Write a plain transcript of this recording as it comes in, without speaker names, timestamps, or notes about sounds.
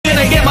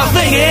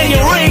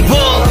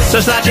So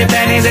slot your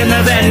pennies in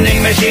the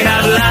vending machine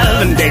of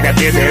love and take that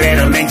fizzy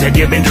little mink that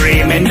you've been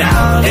dreaming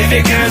of. If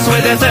you curse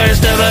with the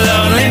thirst of a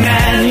lonely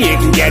man, you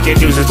can get your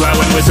juices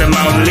flowing with some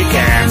only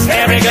cans.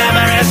 Every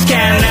glamorous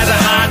can has a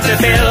heart to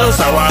fill,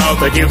 so I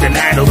hope that you can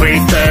handle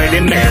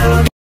 330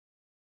 mil.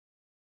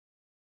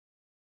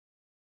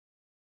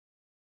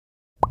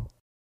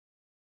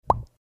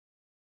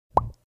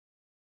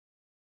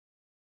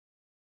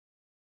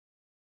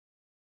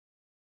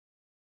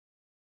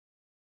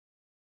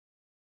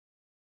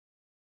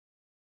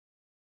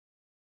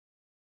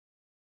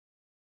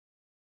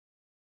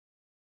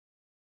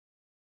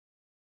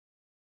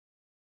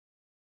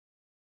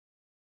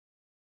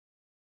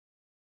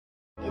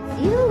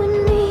 It's you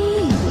and me,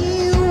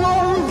 you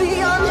won't be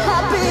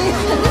unhappy.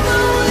 And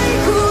though we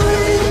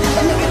could,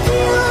 make it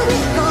feel we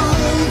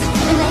can't.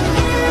 And I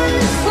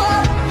can't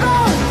swap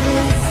all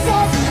this,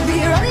 be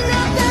running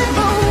out that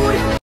road.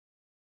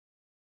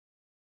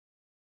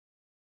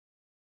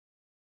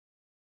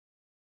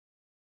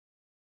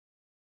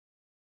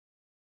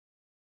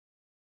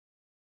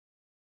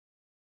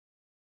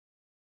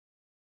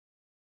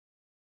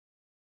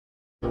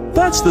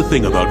 That's the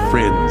thing about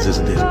friends,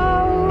 isn't it?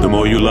 The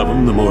more you love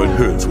them, the more it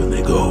hurts when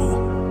they go.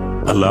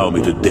 Allow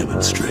me to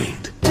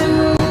demonstrate.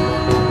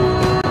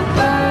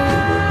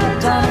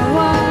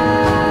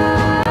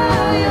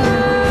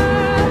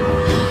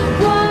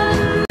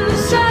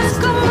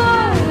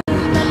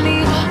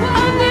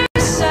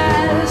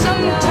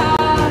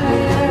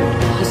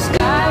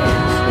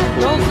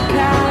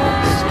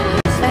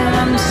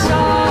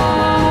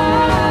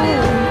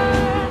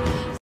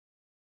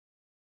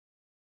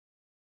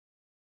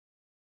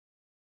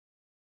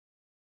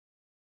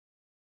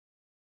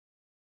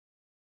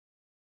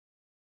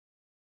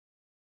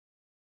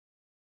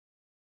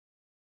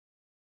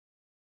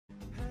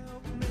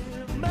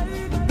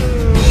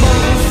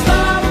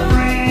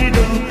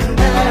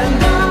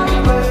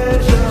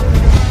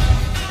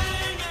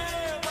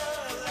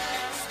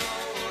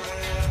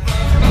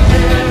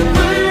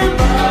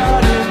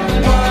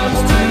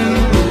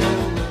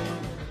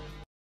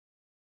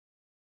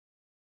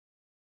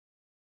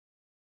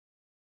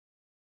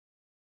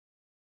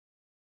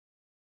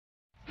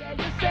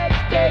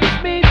 Takes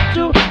me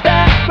to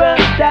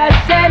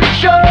paradise and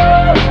show.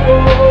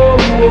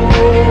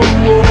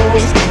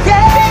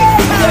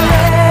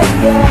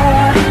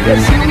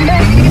 Yes, you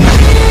make me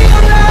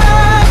feel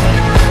alive.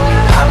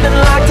 I've been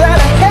locked out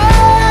of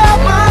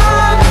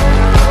heaven.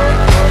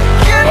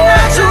 Get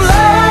not too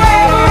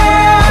late.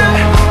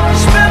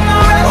 Spend the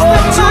rest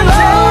of my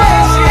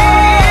days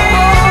here.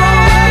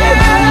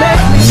 You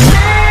make me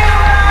feel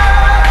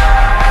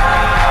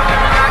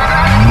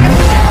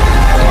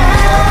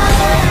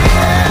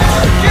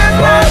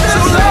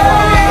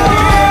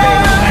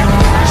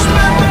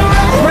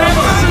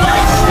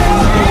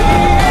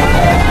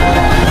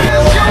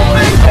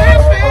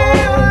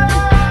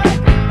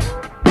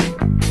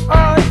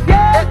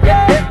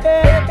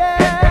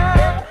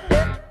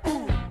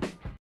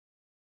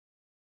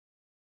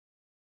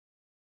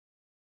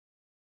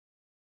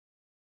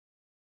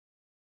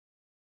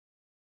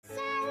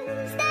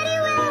Steady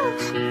will,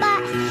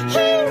 but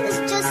he's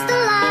just a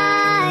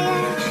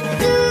liar.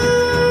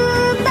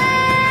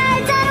 Goodbye,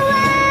 dead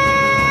wire.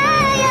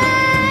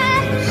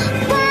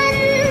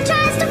 One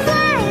tries to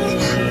fly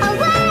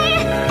away,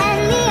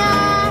 and the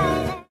other.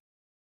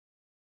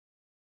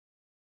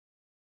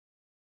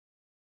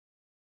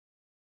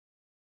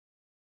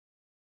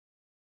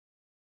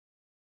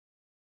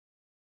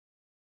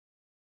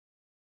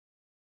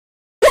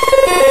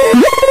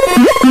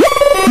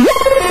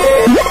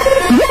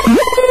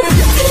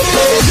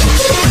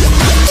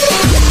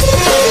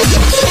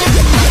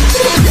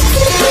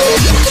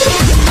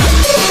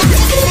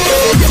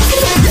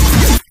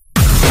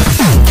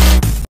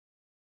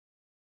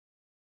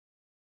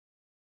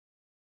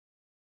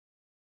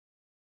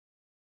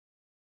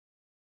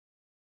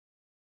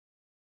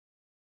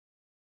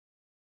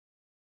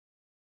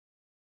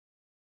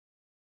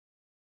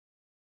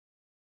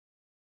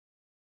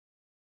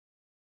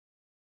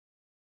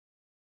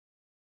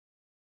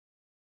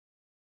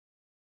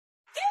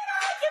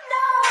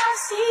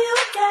 See you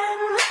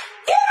again.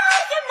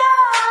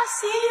 I'll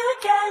see you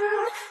again.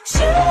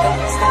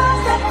 Shooting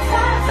stars that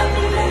fly for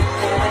me.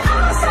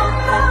 Awesome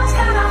girls,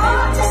 kinda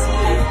hard to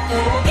see.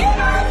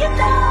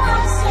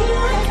 I'll see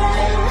you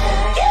again.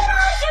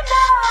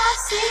 I'll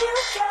see you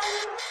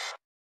again.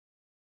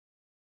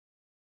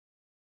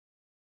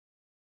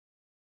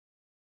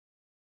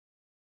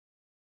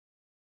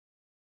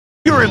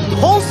 You're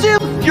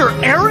impulsive, you're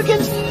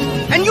arrogant,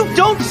 and you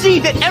don't see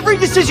that every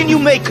decision you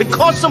make could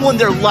cost someone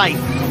their life.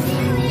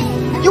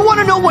 You want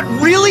to know what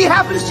really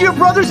happens to your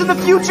brothers in the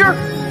future?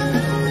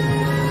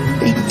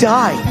 They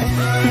die.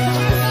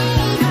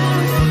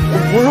 The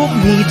world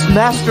needs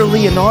Master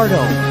Leonardo,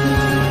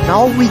 and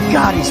all we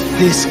got is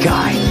this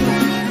guy.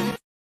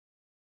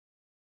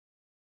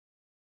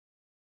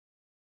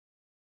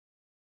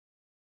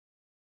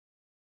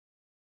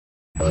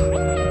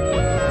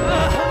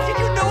 Did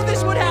you know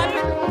this would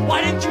happen?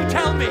 Why didn't you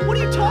tell me? What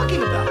are you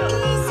talking about?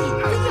 Easy,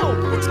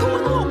 Leo, what's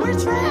going on?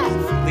 Where's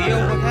Raph? Leo,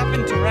 what happened?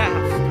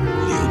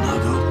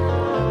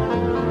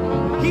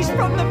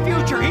 from the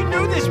future. He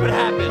knew this would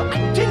happen.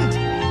 I didn't.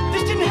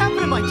 This didn't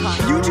happen in my time.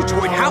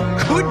 Fugitoid, how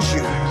could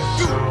you?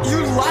 You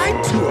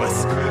lied to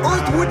us.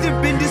 Earth wouldn't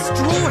have been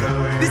destroyed.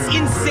 This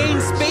insane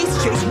space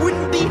chase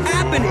wouldn't be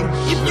happening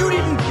if you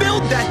didn't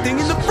build that thing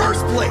in the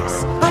first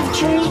place. I've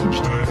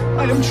changed.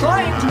 I am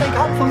trying to make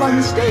up for my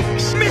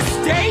mistakes.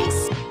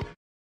 Mistakes?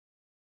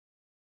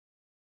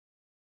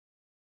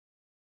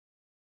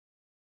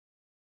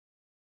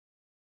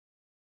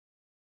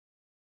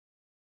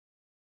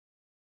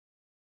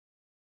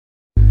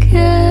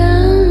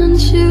 Can't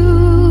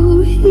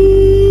you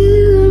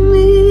hear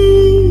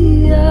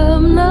me?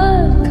 I'm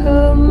not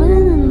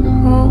coming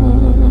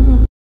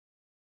home.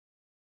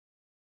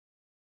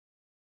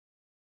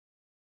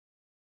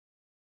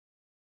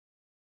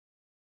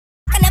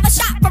 I never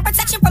shot for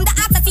protection from the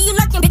odds. I see you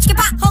lurking, bitch. Get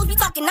pop hoes be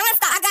talking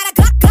nonstop. I got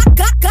a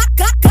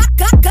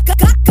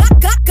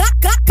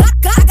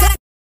I got a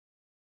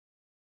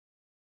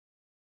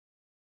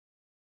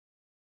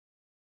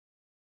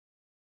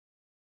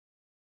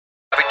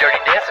Every dirty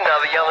dancing, now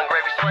the yelling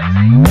gravy slice.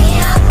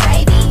 yeah,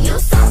 baby, you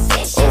so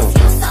vicious,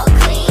 you so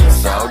clean,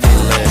 so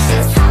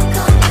delicious. How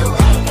come you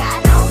ain't got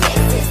no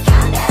misses?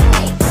 Count that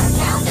paper,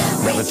 count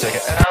the Never riches. take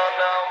it out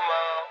no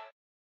more.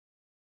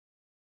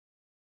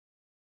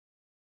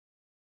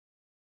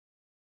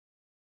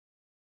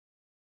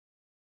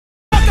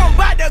 I'm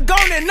about to go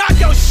and knock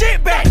your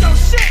shit back.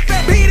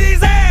 Beat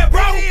his ass,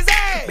 bro.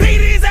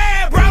 Beat his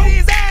ass, bro.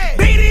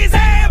 Beat his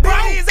ass,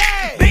 bro.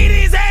 Beat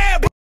his ass,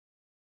 bro.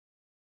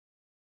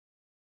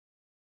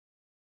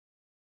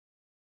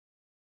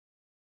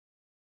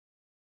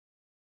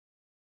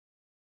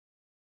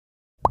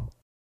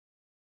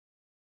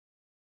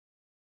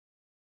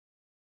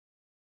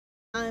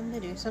 Time to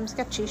do some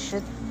sketchy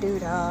shit.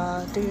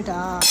 Doo-dah,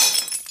 doo-dah.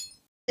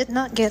 Did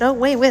not get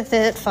away with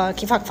it. Fuck,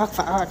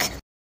 fuck.